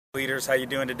Leaders, how you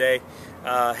doing today?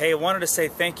 Hey, I wanted to say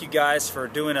thank you guys for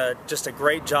doing just a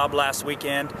great job last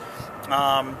weekend.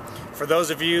 For those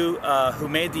of you who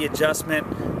made the adjustment,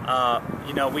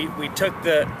 we took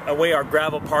away our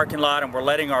gravel parking lot and we're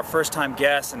letting our first-time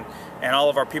guests and all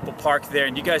of our people park there.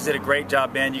 And you guys did a great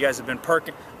job, man. You guys have been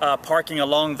parking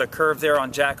along the curve there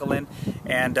on Jacqueline,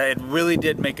 and it really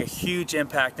did make a huge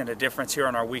impact and a difference here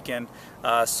on our weekend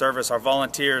service. Our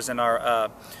volunteers and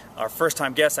our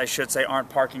first-time guests, I should say, aren't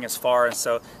parking as far, and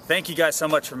so thank you guys so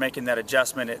much for making that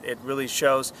adjustment. It really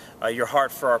shows your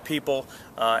heart for our people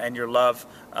and your love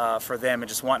for them and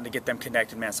just wanting to get them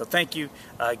connected, man. So thank you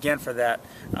again for that.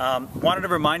 Wanted to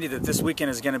remind you that this weekend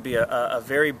is going to be a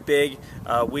very big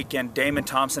weekend. Damon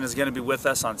Thompson is going to be with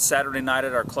us on Saturday night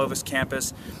at our Clovis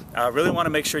campus. Really want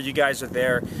to make sure you guys are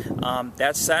there.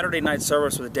 That Saturday night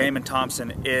service with Damon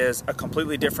Thompson is a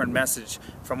completely different message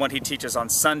from what he teaches on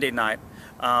Sunday night.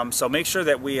 So make sure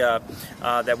that we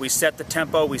set the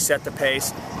tempo, we set the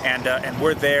pace, and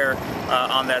we're there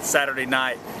on that Saturday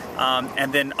night.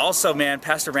 And then also, man,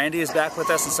 Pastor Randy is back with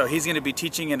us, and so he's going to be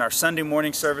teaching in our Sunday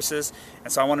morning services.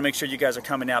 And so I want to make sure you guys are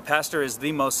coming out. Pastor is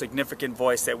the most significant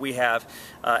voice that we have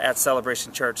at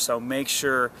Celebration Church, so make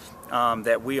sure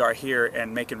that we are here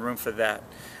and making room for that.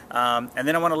 And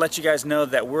then I want to let you guys know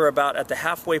that we're about at the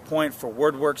halfway point for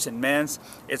WordWorks and Men's.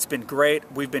 It's been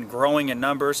great. We've been growing in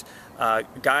numbers.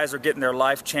 Guys are getting their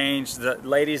life changed. The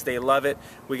ladies, they love it.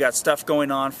 We got stuff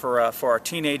going on for our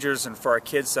teenagers and for our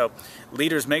kids. So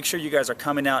leaders, make sure you guys are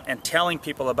coming out and telling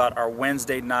people about our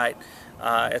Wednesday night.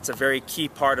 It's a very key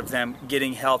part of them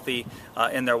getting healthy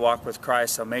in their walk with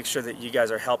Christ, so make sure that you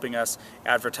guys are helping us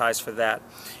advertise for that.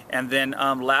 And then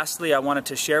lastly, I wanted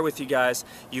to share with you guys,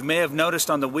 you may have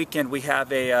noticed on the weekend we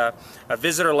have a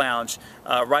visitor lounge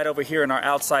right over here in our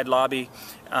outside lobby,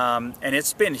 and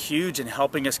it's been huge in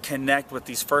helping us connect with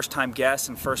these first-time guests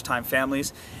and first-time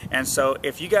families. And so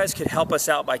if you guys could help us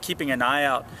out by keeping an eye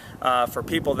out for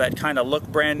people that kind of look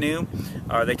brand new,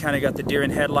 or they kind of got the deer in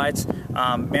headlights,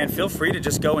 man, feel free to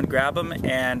just go and grab them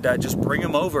and just bring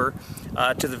them over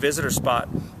to the visitor spot.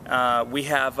 We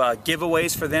have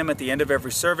giveaways for them at the end of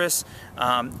every service.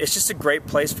 It's just a great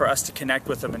place for us to connect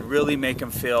with them and really make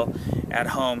them feel at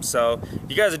home. So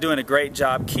you guys are doing a great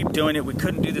job. Keep doing it. We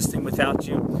couldn't do this thing without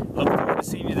you. Look forward to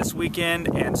seeing you this weekend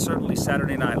and certainly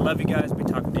Saturday night. Love you guys. Be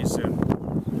talking to you soon.